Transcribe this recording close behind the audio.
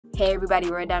Hey everybody,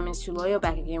 Red Diamonds Too Loyal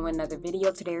back again with another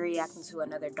video. Today we're reacting to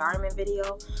another Dhar Mann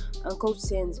video. Uncle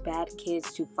sends bad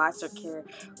kids to foster care.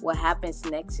 What happens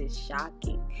next is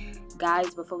shocking.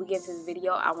 Guys, before we get into this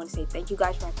video, I want to say thank you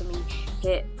guys for helping me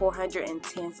hit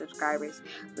 410 subscribers.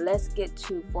 Let's get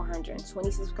to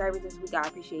 420 subscribers this week. I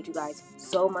appreciate you guys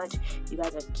so much. You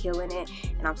guys are killing it,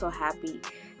 and I'm so happy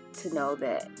to know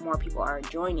that more people are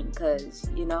joining because,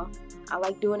 you know, I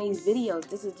like doing these videos.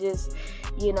 This is just,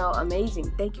 you know, amazing.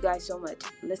 Thank you guys so much.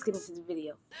 Let's get into the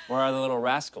video. Where are the little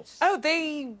rascals? Oh,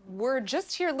 they were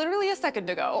just here literally a second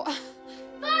ago.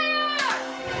 Fire!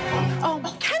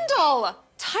 Oh, Kendall!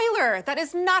 Tyler, that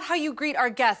is not how you greet our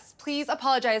guests. Please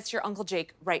apologize to your Uncle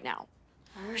Jake right now.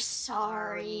 We're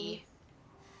sorry.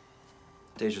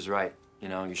 Deja's right. You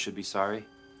know, you should be sorry.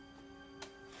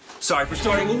 Sorry for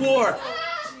starting a war!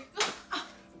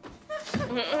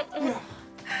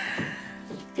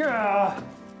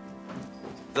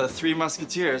 The Three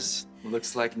Musketeers.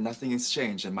 Looks like nothing has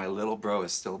changed, and my little bro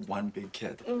is still one big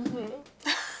kid.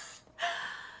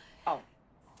 Oh.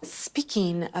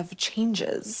 Speaking of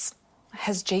changes,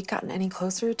 has Jake gotten any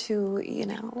closer to, you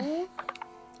know?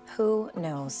 Who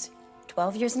knows?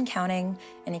 12 years and counting,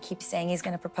 and he keeps saying he's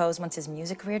gonna propose once his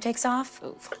music career takes off.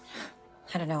 Oof.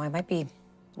 I don't know, I might be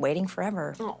waiting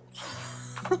forever. Oh.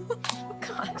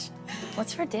 Gosh,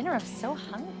 what's for dinner? I'm so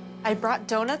hungry. I brought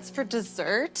donuts for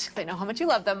dessert. I know how much you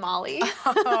love them, Molly.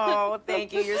 Oh,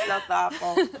 thank you. You're so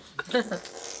thoughtful.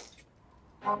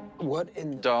 What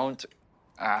in... Don't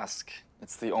ask.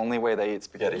 It's the only way they eat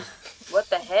spaghetti. What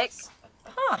the heck?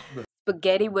 Huh.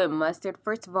 Spaghetti with mustard.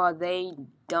 First of all, they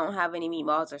don't have any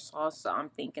meatballs or sauce, so I'm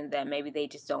thinking that maybe they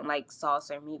just don't like sauce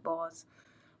or meatballs.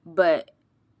 But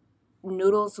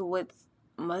noodles with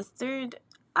mustard,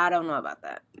 I don't know about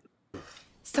that.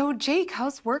 So, Jake,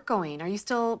 how's work going? Are you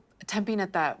still temping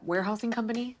at that warehousing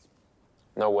company?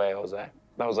 No way, Jose.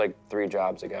 That was like 3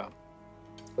 jobs ago.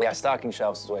 Yeah, stocking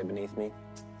shelves is way beneath me.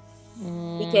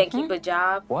 He can't keep a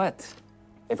job. What?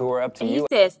 If it were up to And you...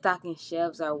 he said stocking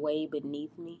shelves are way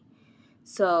beneath me.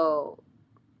 So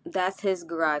that's his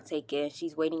girl, I take it.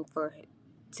 She's waiting for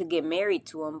to get married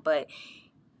to him, but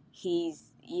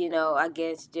he's, you know, I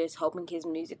guess just hoping his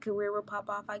music career will pop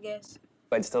off, I guess.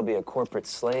 I'd still be a corporate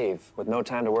slave with no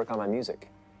time to work on my music.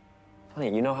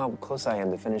 Honey, you know how close I am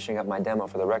to finishing up my demo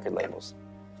for the record labels.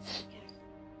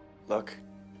 Look,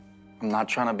 I'm not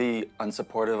trying to be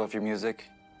unsupportive of your music,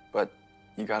 but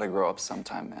you gotta grow up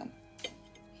sometime, man.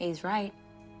 He's right.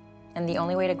 And the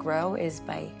only way to grow is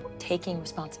by taking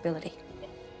responsibility.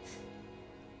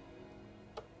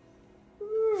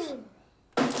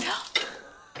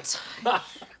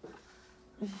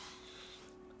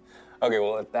 Okay,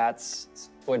 well, if that's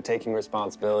what taking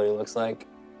responsibility looks like,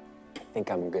 I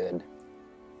think I'm good.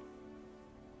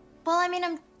 Well, I mean,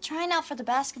 I'm trying out for the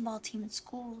basketball team at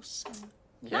school, so...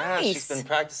 Yeah, Nice. she's been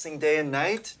practicing day and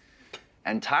night.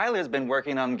 And Tyler's been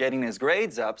working on getting his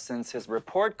grades up since his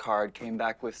report card came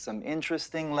back with some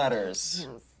interesting letters.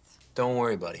 Don't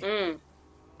worry, buddy.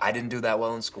 I didn't do that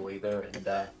well in school either, and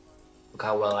look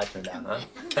how well I turned out,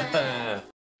 huh?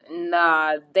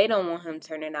 Nah, they don't want him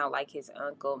turning out like his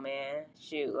uncle, man.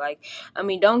 Shoot, like, I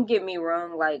mean, don't get me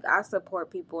wrong. Like, I support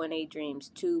people in their dreams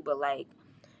too, but like,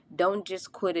 don't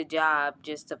just quit a job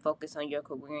just to focus on your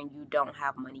career and you don't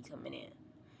have money coming in.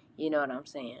 You know what I'm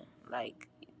saying? Like,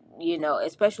 you know,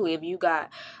 especially if you got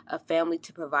a family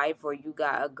to provide for, you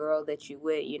got a girl that you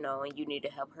with, you know, and you need to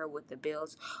help her with the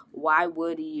bills. Why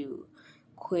would you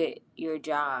quit your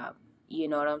job? You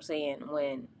know what I'm saying?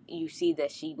 When you see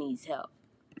that she needs help.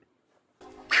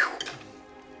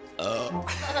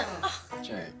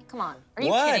 Jake. Come on, are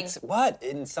you kidding? What?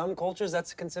 In some cultures,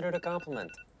 that's considered a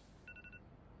compliment.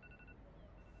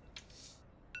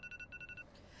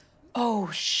 Oh,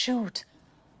 shoot.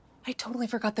 I totally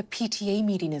forgot the PTA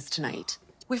meeting is tonight.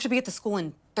 We have to be at the school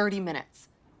in 30 minutes.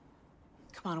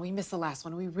 Come on, we missed the last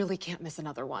one. We really can't miss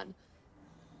another one.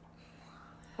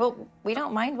 Well, we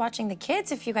don't mind watching the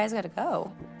kids if you guys gotta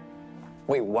go.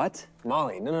 Wait, what?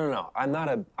 Molly, no. I'm not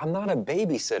a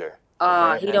babysitter.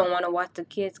 He don't want to watch the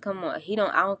kids. Come on, I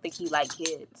don't think he like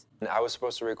kids. I was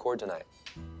supposed to record tonight.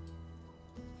 We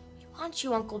want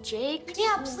you, Uncle Jake.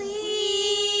 Yeah,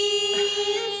 please.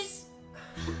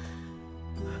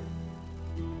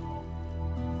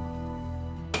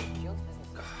 You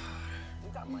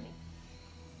got money.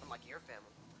 Unlike your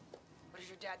family. What does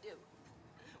your dad do?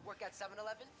 Work at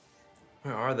 7-Eleven?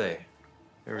 Where are they?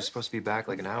 They were supposed to be back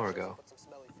like an hour ago.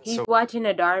 He's watching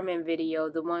a Dhar Mann video,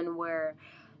 the one where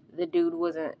the dude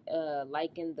wasn't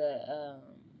liking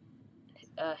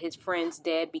his friend's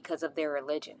dead because of their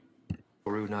religion.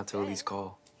 Rude not to at least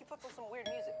call. He puts on some weird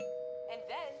music. And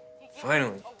then he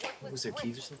Finally. What Was there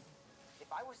keys or something? If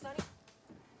I were Sonny,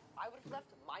 I would have left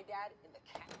my dad in the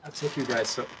cat. I'll take you guys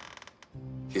so.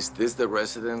 Is this the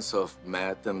residence of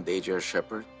Matt and Deja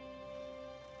Shepard?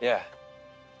 Yeah.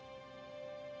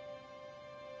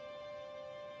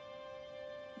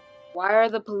 Why are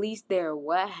the police there?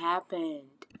 What happened?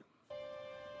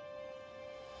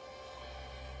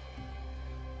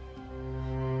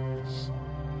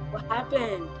 What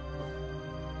happened?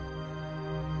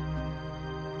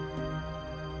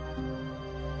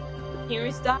 The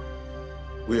parents died?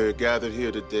 We are gathered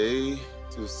here today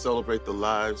to celebrate the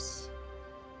lives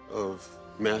of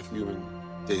Matthew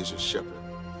and Deja Shepard,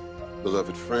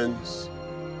 beloved friends,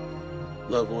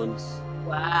 loved ones, and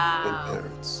Wow.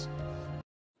 parents.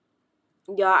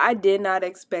 Y'all, I did not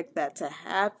expect that to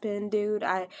happen, dude.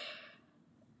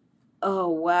 Oh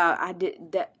wow, I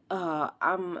did that.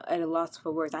 I'm at a loss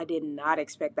for words. I did not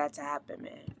expect that to happen,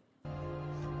 man.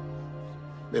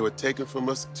 They were taken from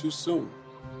us too soon.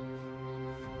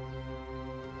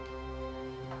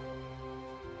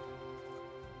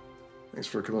 Thanks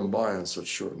for coming by on such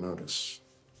short notice.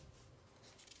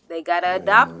 They gotta I'm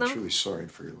adopt them. truly sorry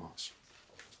for your loss.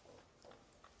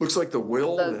 Looks like the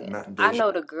will Look, that Matt and I Deja...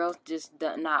 know the girls just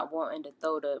not wanting to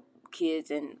throw the kids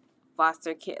in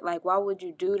foster care. Like, why would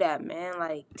you do that, man?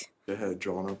 Like, They had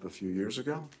drawn up a few years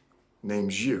ago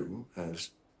names you as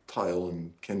Tyle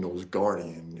and Kendall's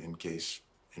guardian in case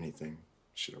anything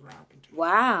should ever happen to you.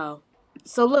 wow.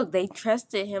 So look, they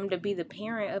trusted him to be the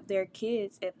parent of their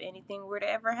kids if anything were to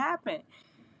ever happen.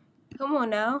 Come on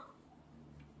now.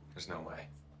 There's no way.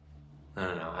 No.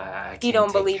 I can't He don't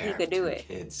take believe care he of could do 2 it.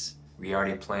 kids. We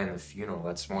already planned the funeral.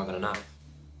 That's more than enough.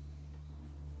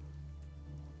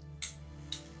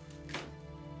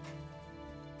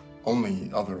 Only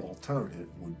other alternative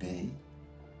would be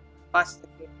Foster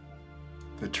care.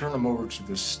 to turn them over to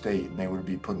the state and they would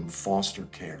be put in foster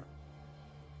care.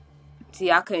 See,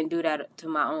 I couldn't do that to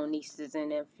my own nieces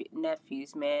and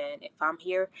nephews, man. If I'm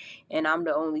here and I'm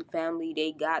the only family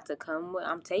they got to come with,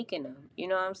 I'm taking them. You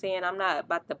know what I'm saying? I'm not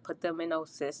about to put them in no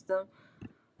system.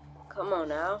 Come on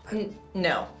now.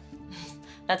 No,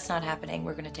 that's not happening.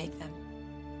 We're gonna take them.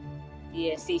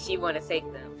 Yeah, see, she want to take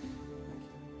them.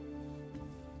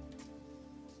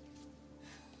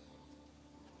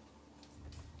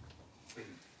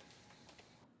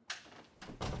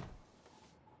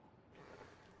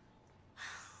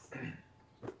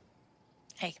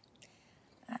 Hey,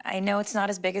 I know it's not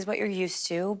as big as what you're used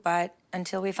to, but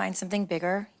until we find something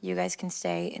bigger, you guys can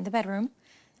stay in the bedroom,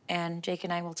 and Jake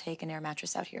and I will take an air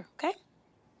mattress out here, okay?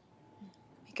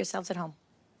 Make yourselves at home.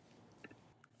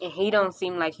 And he don't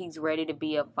seem like he's ready to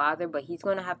be a father, but he's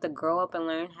going to have to grow up and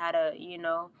learn how to,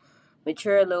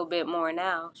 mature a little bit more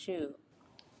now. Shoot.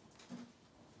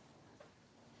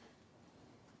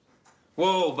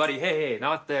 Whoa, buddy. Hey,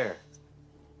 not there.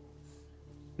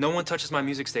 No one touches my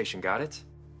music station, got it?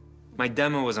 My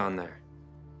demo was on there.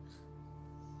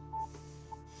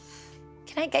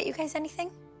 Can I get you guys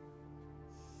anything?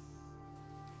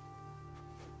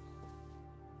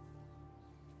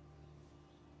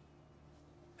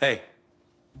 Hey.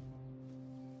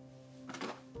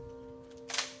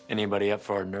 Anybody up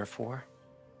for a Nerf war?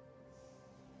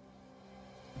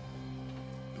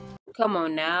 Come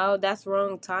on now. That's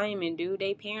wrong timing, dude.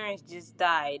 They parents just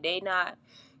died. They not...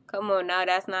 Come on now.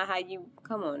 That's not how you...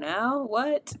 Come on now.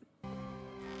 What?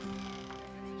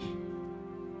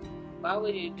 Why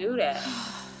would you do that?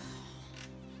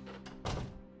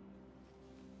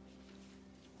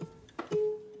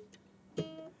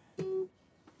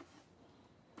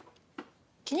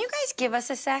 Can you guys give us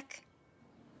a sec?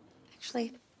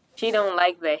 Actually, She don't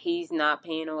like that he's not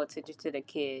paying no attention to the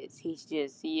kids. He's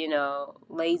just,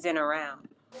 lazing around.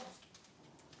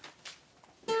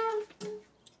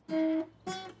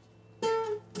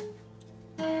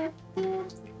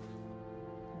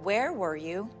 where were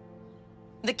you?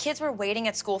 The kids were waiting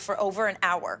at school for over an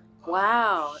hour.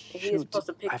 Wow. He was supposed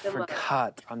to pick I them up.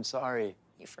 forgot. I'm sorry.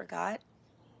 You forgot?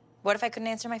 What if I couldn't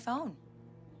answer my phone?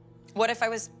 What if I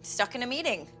was stuck in a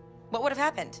meeting? What would have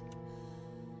happened?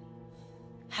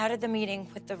 How did the meeting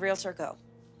with the realtor go?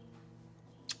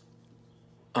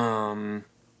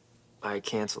 I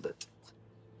canceled it.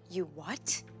 You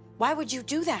what? Why would you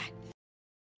do that?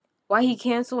 Why he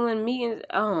canceling meetings?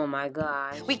 Oh my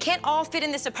God. We can't all fit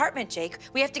in this apartment, Jake.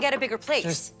 We have to get a bigger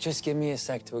place. Just give me a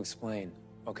sec to explain,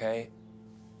 okay?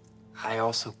 I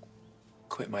also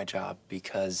quit my job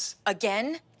because...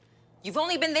 Again? You've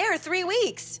only been there 3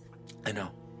 weeks. I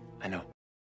know.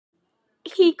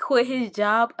 He quit his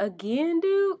job again,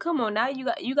 dude? Come on now,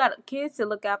 you got kids to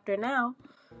look after now.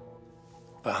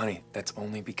 But honey, that's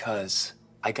only because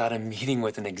I got a meeting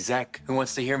with an exec who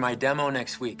wants to hear my demo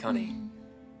next week, honey.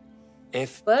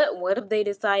 But what if they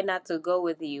decide not to go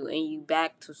with you and you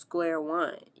back to square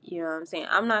one? You know what I'm saying?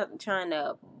 I'm not trying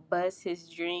to bust his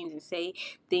dreams and say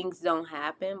things don't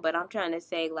happen, but I'm trying to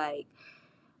say, like,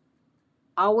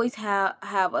 always have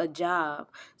a job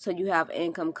so you have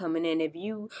income coming in. If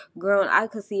you grown, I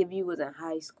could see if you was in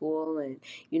high school and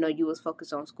you was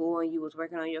focused on school and you was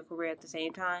working on your career at the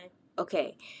same time,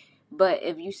 okay. But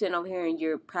if you sitting over here and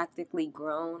you're practically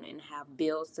grown and have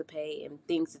bills to pay and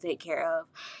things to take care of,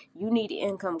 you need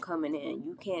income coming in.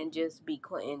 You can't just be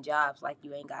quitting jobs like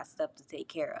you ain't got stuff to take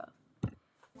care of.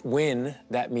 When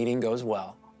that meeting goes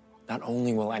well, not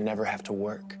only will I never have to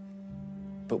work,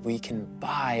 but we can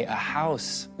buy a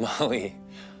house, Molly.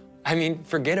 I mean,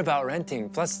 forget about renting.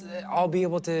 Plus, I'll be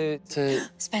able to...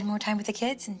 Spend more time with the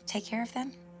kids and take care of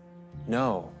them?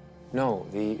 No,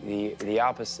 the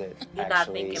opposite, You're actually. not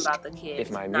thinking about the kids.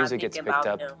 If my You're not music gets thinking picked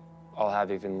about up, them. I'll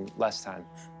have even less time.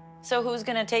 So who's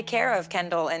gonna take care of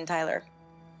Kendall and Tyler?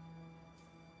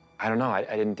 I don't know, I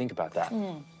didn't think about that.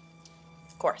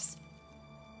 Of course.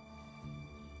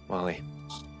 Molly,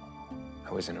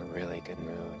 I was in a really good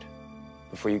mood.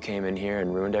 Before you came in here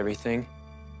and ruined everything,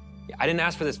 I didn't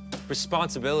ask for this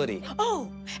responsibility. Oh,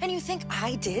 and you think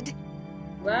I did?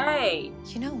 Right.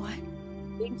 You know what?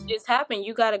 Things just happen.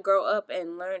 You got to grow up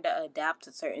and learn to adapt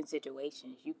to certain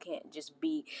situations. You can't just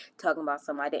be talking about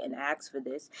something, I didn't ask for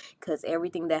this, because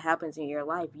everything that happens in your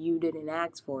life, you didn't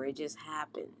ask for. It just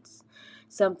happens.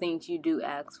 Some things you do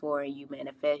ask for and you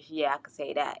manifest. Yeah, I could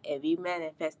say that. If you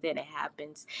manifest it, it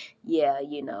happens. Yeah,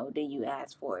 then you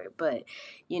ask for it. But,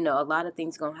 a lot of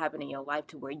things going to happen in your life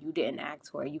to where you didn't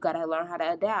ask for it. You got to learn how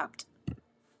to adapt.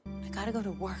 I gotta go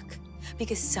to work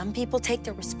because some people take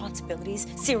their responsibilities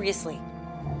seriously.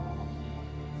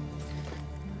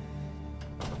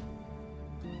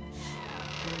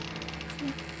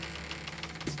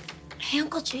 Hey,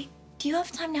 Uncle Jake, do you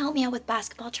have time to help me out with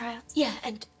basketball tryouts? Yeah,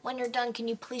 and when you're done, can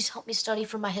you please help me study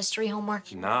for my history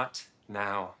homework? Not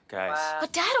now, guys.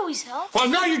 But Dad always helps. Well,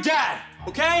 I'm not your dad,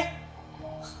 okay?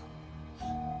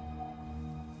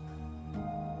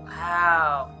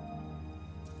 Wow.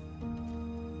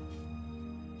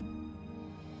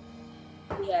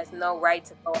 He has no right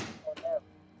to go on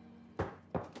them.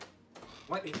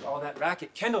 What is all that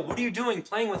racket? Kendall, what are you doing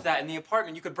playing with that in the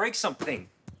apartment? You could break something.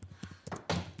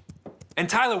 And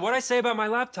Tyler, what'd I say about my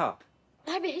laptop?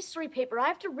 I have a history paper. I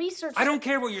have to research. I don't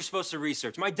care what you're supposed to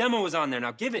research. My demo was on there.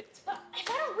 Now give it. But if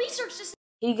I don't research this,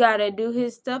 He got to do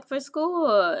his stuff for school.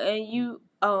 And you,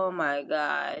 oh my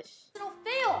gosh. it'll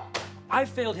fail. I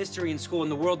failed history in school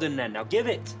and the world didn't end. Now give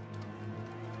it.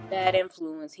 Bad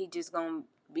influence. He just going to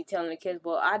be telling the kids,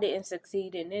 well, I didn't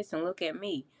succeed in this and look at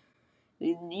me.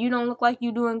 You don't look like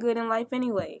you doing good in life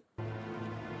anyway.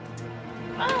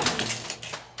 Oh.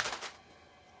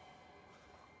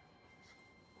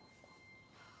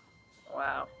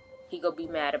 Wow. He gonna be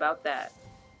mad about that.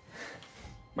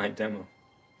 My demo.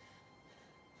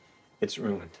 It's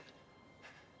ruined.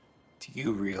 Do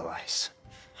you realize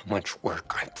how much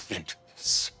work I put into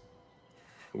this?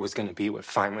 It was gonna be what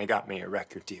finally got me a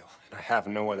record deal, and I have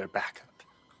no other backup.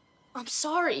 I'm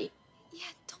sorry. Yeah,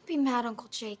 don't be mad, Uncle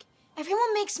Jake.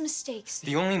 Everyone makes mistakes.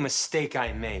 The only mistake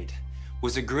I made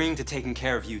was agreeing to taking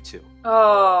care of you two.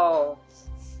 Oh.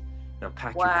 Now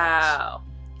pack your bags. Wow.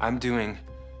 I'm doing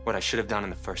what I should have done in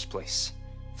the first place.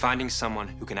 Finding someone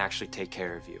who can actually take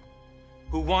care of you.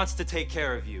 Who wants to take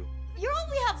care of you. You're all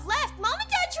we have left. Mom and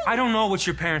Dad I don't know what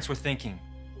your parents were thinking.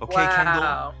 Okay, Wow.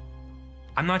 Kendall?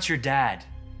 I'm not your dad.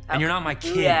 And you're not my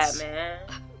kids. Yeah, man.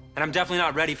 And I'm definitely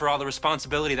not ready for all the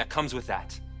responsibility that comes with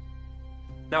that.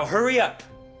 Now hurry up.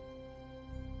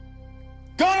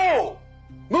 Go!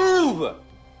 Move!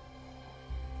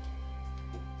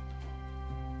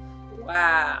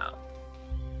 Wow.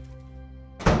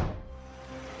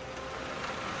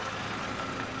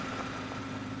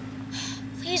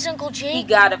 Please, Uncle Jake. He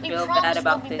gotta we feel promise bad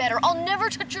about we'll be this. better. I'll never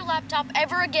touch your laptop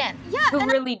ever again. Yeah, Who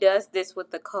really does this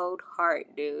with the cold heart,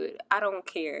 dude? I don't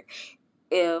care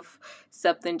if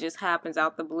something just happens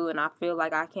out the blue and I feel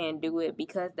like I can't do it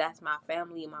because that's my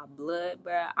family and my blood,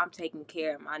 bruh. I'm taking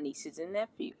care of my nieces and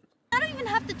nephews. I don't even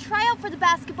have to try out for the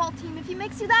basketball team if he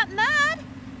makes you that mad.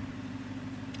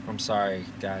 I'm sorry,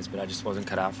 guys, but I just wasn't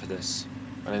cut out for this.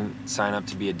 I didn't sign up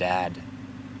to be a dad.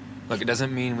 Look, it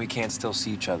doesn't mean we can't still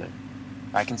see each other.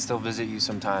 I can still visit you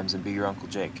sometimes and be your Uncle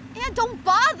Jake. Yeah, don't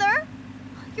bother.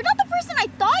 You're not the person I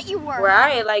thought you were.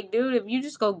 Right? Like, dude, if you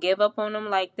just go give up on them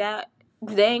like that,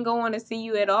 they ain't gonna want to see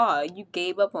you at all. You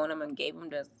gave up on them and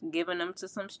giving them to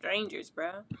some strangers,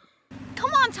 bruh.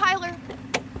 Come on, Tyler.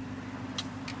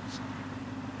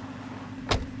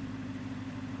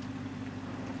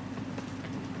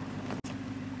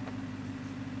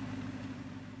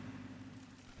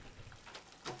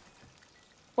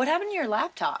 What happened to your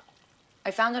laptop? I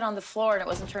found it on the floor and it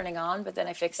wasn't turning on, but then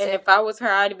I fixed it. And if I was her,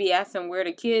 I'd be asking where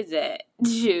the kids at.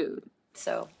 Shoot.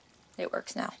 So, it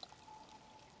works now.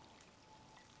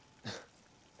 Are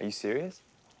you serious?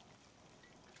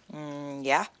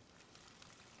 Yeah.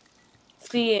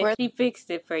 See, and she fixed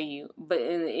it for you, but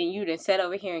and you done sat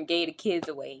over here and gave the kids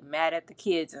away, mad at the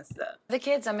kids and stuff. The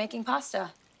kids, I'm making pasta.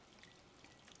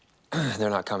 They're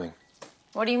not coming.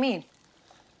 What do you mean?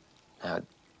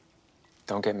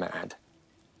 Don't get mad.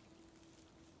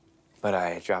 But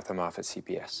I dropped them off at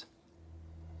CPS.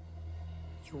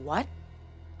 You what?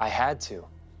 I had to.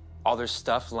 All their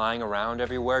stuff lying around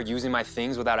everywhere, using my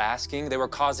things without asking. They were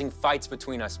causing fights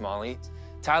between us, Molly.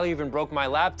 Tyler even broke my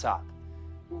laptop.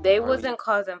 They wasn't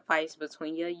causing fights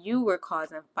between you. You were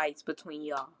causing fights between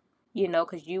y'all. You know,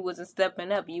 because you wasn't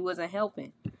stepping up. You wasn't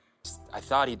helping. I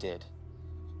thought he did.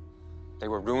 They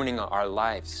were ruining our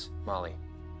lives, Molly.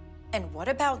 And what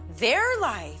about their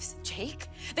lives, Jake?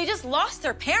 They just lost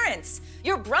their parents,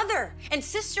 your brother and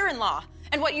sister-in-law.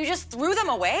 And what, you just threw them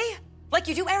away? Like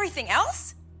you do everything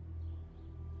else?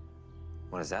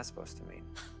 What is that supposed to mean?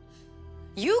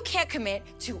 You can't commit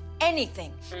to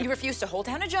anything. You refuse to hold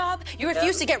down a job. You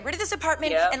refuse to get rid of this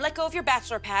apartment and let go of your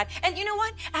bachelor pad. And you know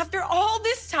what? After all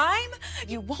this time,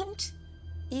 you won't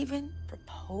even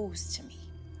propose to me.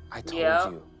 I told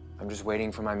you. I'm just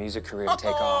waiting for my music career to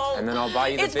take off. And then I'll buy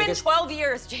you the biggest... It's been 12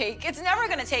 years, Jake. It's never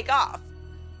gonna take off.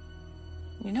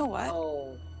 You know what?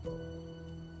 Oh.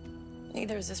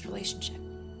 Neither is this relationship.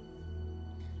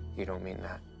 You don't mean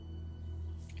that.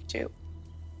 I do.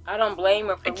 I don't blame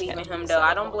her for leaving him, though.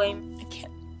 I don't blame... I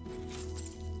can't.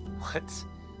 What?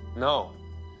 No.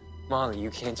 Molly,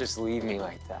 you can't just leave me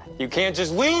like that. You can't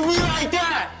just leave me like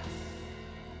that!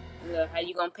 Look, how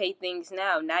you gonna pay things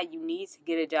now? Now you need to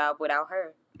get a job without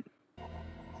her.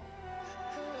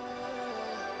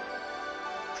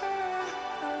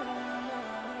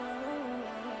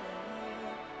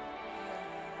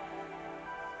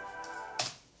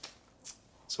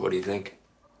 So what do you think?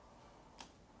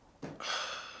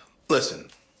 Listen,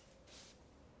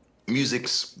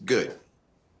 music's good,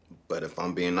 but if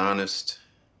I'm being honest,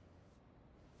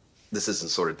 this isn't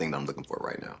the sort of thing that I'm looking for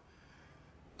right now.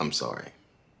 I'm sorry.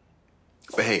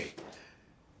 But hey,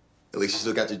 at least you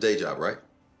still got your day job, right?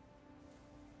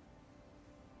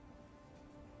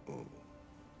 Ooh.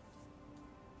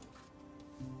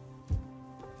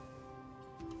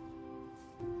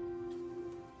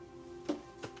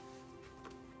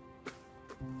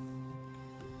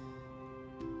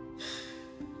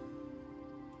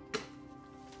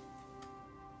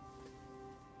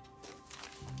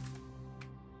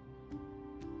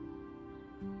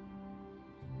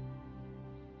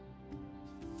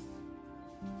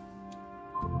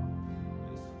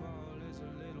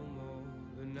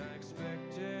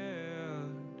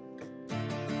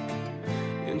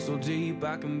 So deep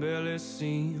I can barely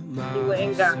see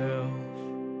myself.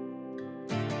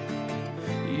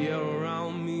 Yeah,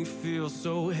 around me feels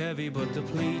so heavy but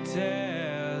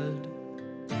depleted.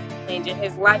 Changing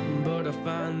his life. But I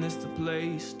find this the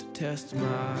place to test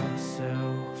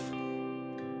myself.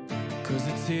 'Cause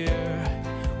it's here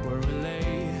where I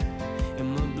lay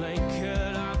in my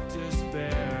blanket of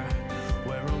despair,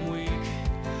 where I'm weak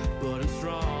but I'm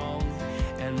strong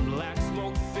and black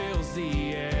smoke fills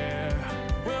the air.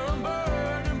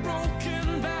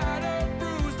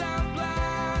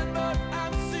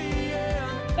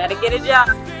 Gotta get a job.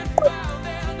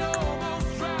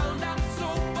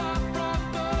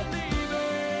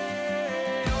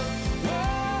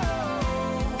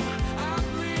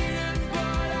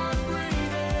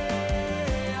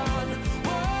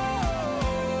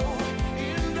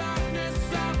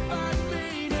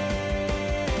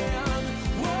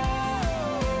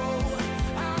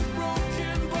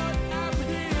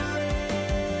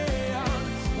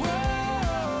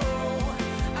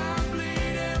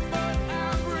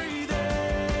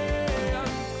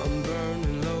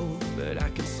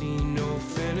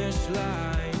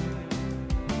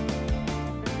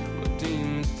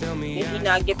 Did he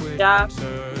not get the job?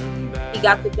 He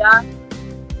got the job?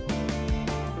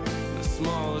 The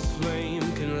smallest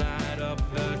flame can light up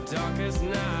the darkest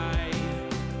night,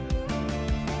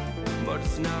 but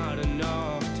it's not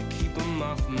enough to keep him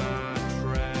off my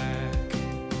track.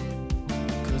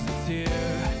 'Cause it's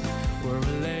here where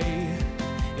I lay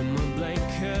in my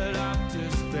blanket of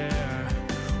despair,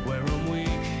 where I'm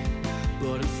weak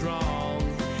but I'm strong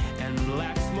and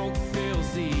black smoke fills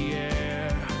the air.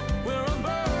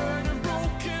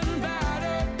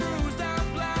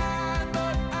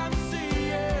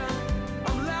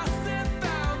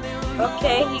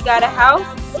 Okay, he got a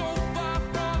house.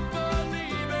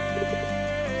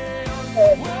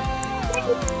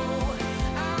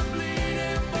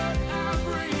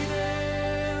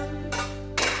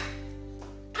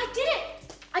 I did it!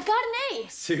 I got an A!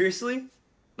 Seriously?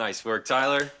 Nice work,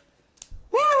 Tyler.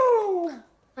 Woo!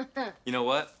 You know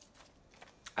what?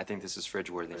 I think this is fridge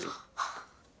worthy.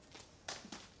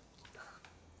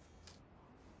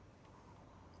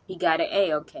 He got an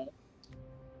A, okay.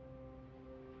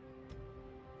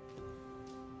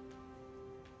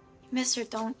 You miss her,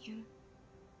 don't you?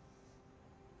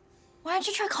 Why don't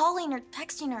you try calling or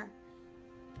texting her?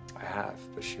 I have,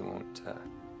 but she won't,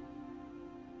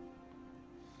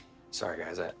 Sorry,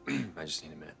 guys, I just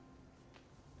need a minute.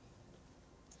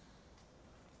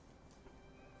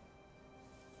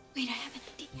 Wait, I have an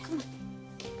idea. Come on.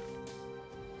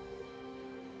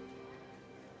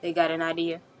 They got an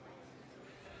idea.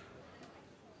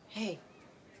 Hey,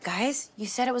 guys, you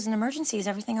said it was an emergency. Is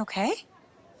everything okay?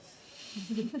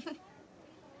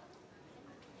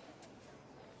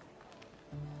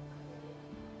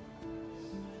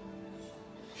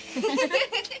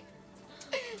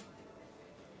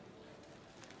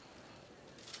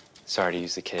 Sorry to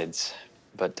use the kids,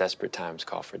 but desperate times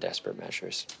call for desperate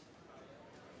measures.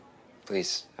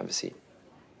 Please, have a seat.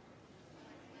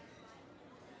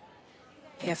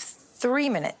 You have 3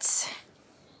 minutes.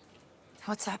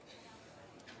 What's up?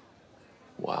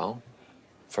 Well,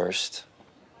 first,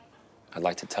 I'd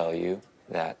like to tell you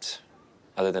that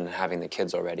other than having the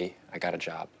kids already, I got a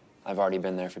job. I've already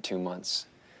been there for 2 months,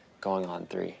 going on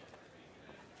 3.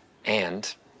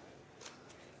 And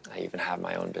I even have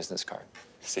my own business card.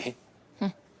 See?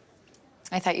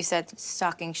 I thought you said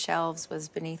stocking shelves was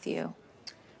beneath you.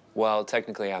 Well,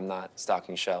 technically, I'm not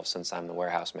stocking shelves since I'm the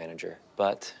warehouse manager.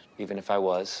 But even if I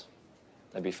was,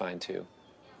 that'd be fine too,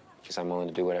 because I'm willing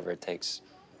to do whatever it takes.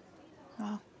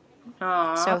 Oh.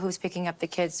 Aww. So who's picking up the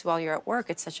kids while you're at work?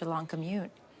 It's such a long commute.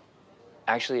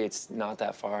 Actually, it's not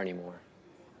that far anymore,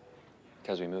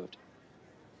 because we moved.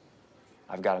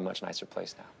 I've got a much nicer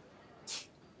place now.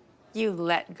 You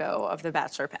let go of the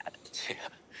bachelor pad.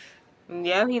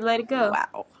 Yeah, he let it go.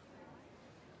 Wow.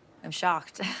 I'm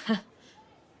shocked.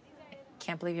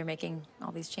 Can't believe you're making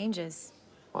all these changes.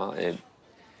 Well, it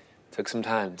took some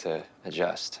time to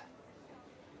adjust.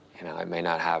 You know, I may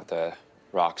not have the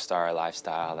rock star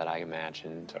lifestyle that I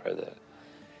imagined or the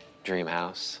dream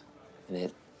house. And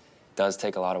it does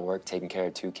take a lot of work taking care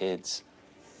of 2 kids.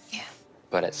 Yeah.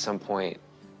 But at some point,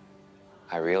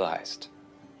 I realized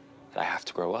that I have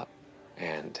to grow up.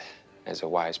 And as a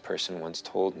wise person once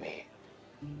told me,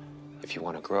 if you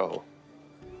want to grow,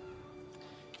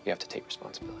 you have to take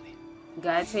responsibility. You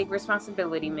gotta take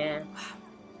responsibility, man. Wow.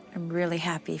 I'm really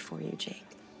happy for you, Jake.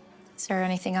 Is there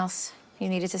anything else you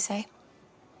needed to say?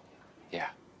 Yeah.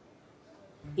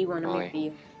 He wanted me Molly, for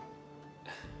you.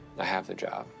 I have the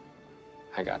job.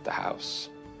 I got the house.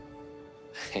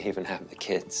 I even have the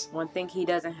kids. One thing he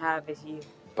doesn't have is you.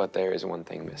 But there is one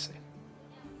thing missing.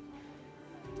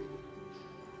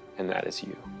 And that is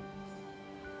you.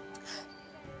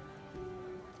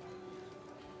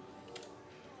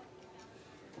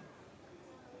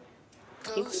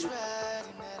 Ghost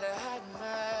riding at a high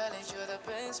mileage, you're the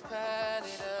best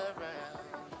pilot around.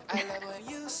 I love when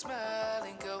you smile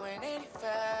and going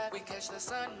 85. We catch the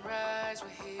sunrise,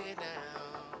 we're here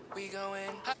now. We going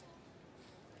high.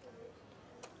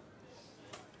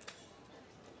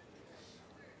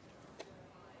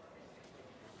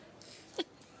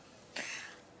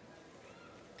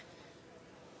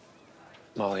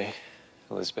 Molly,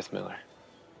 Elizabeth Miller.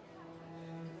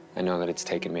 I know that it's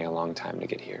taken me a long time to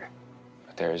get here,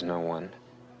 but there is no one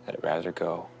that I'd rather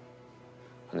go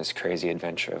on this crazy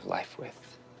adventure of life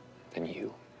with than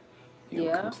you. You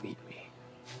Yeah. complete me.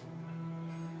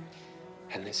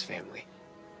 And this family.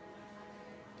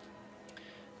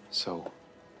 So,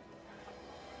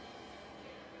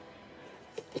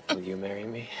 will you marry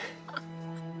me?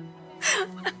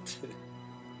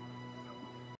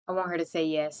 I want her to say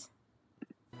yes.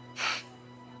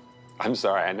 I'm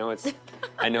sorry, I know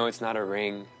it's not a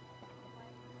ring.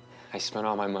 I spent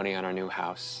all my money on our new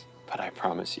house, but I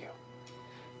promise you,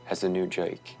 as the new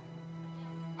Jake,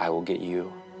 I will get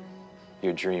you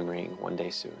your dream ring one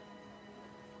day soon.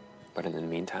 But in the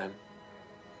meantime,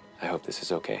 I hope this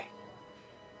is okay.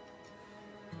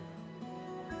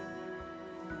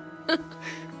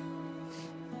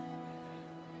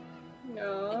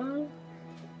 No.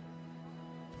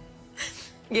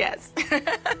 Yes.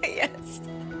 Yes.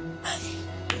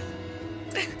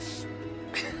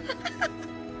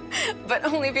 But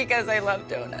only because I love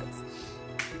donuts.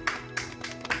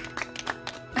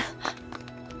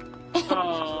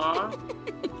 Aww.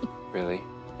 Really?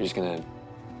 You're just gonna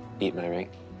eat my ring?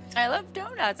 I love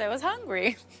donuts. I was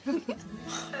hungry.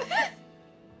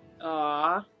 Aww.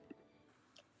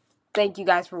 Thank you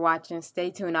guys for watching.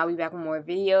 Stay tuned. I'll be back with more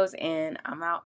videos, and I'm out.